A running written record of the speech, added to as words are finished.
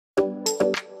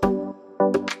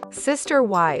Sister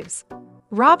wives.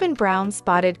 Robyn Brown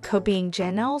spotted copying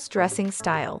Janelle's dressing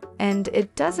style, and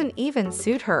it doesn't even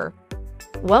suit her.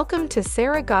 Welcome to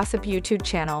Sarah Gossip YouTube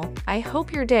channel. I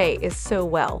hope your day is so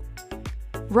well.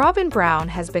 Robyn Brown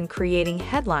has been creating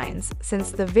headlines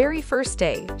since the very first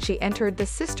day she entered the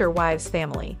Sister Wives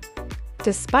family.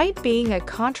 Despite being a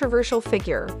controversial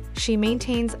figure, she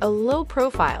maintains a low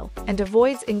profile and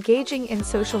avoids engaging in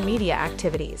social media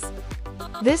activities.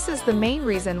 This is the main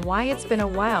reason why it's been a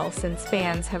while since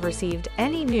fans have received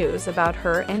any news about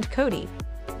her and Kody.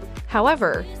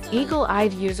 However,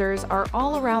 eagle-eyed users are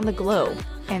all around the globe,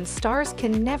 and stars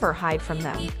can never hide from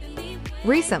them.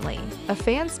 Recently, a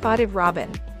fan spotted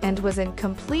Robyn and was in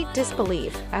complete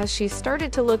disbelief as she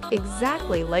started to look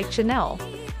exactly like Janelle.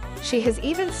 She has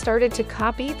even started to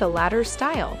copy the latter's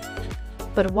style.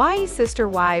 But why Sister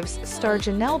Wives star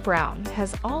Janelle Brown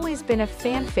has always been a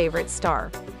fan favorite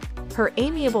star. Her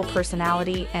amiable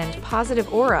personality and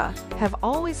positive aura have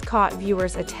always caught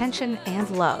viewers' attention and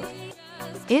love.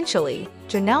 Initially,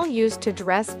 Janelle used to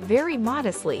dress very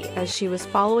modestly as she was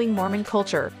following Mormon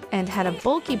culture and had a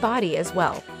bulky body as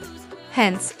well.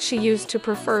 Hence, she used to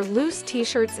prefer loose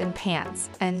t-shirts and pants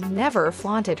and never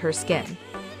flaunted her skin.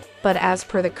 But as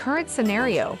per the current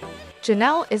scenario,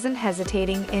 Janelle isn't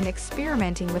hesitating in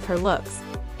experimenting with her looks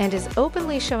and is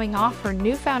openly showing off her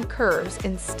newfound curves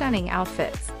in stunning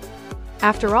outfits.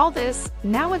 After all this,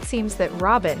 now it seems that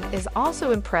Robyn is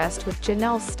also impressed with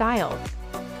Janelle's style.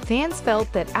 Fans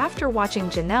felt that after watching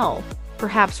Janelle,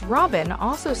 perhaps Robyn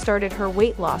also started her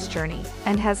weight loss journey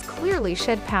and has clearly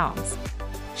shed pounds.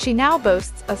 She now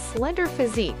boasts a slender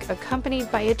physique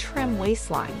accompanied by a trim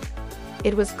waistline.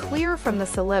 It was clear from the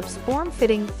celeb's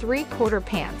form-fitting three-quarter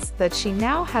pants that she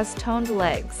now has toned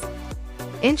legs.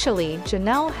 Initially,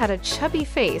 Janelle had a chubby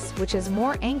face which is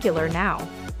more angular now.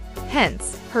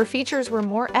 Hence, her features were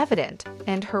more evident,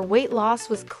 and her weight loss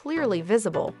was clearly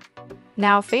visible.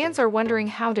 Now fans are wondering,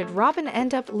 how did Robyn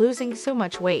end up losing so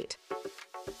much weight?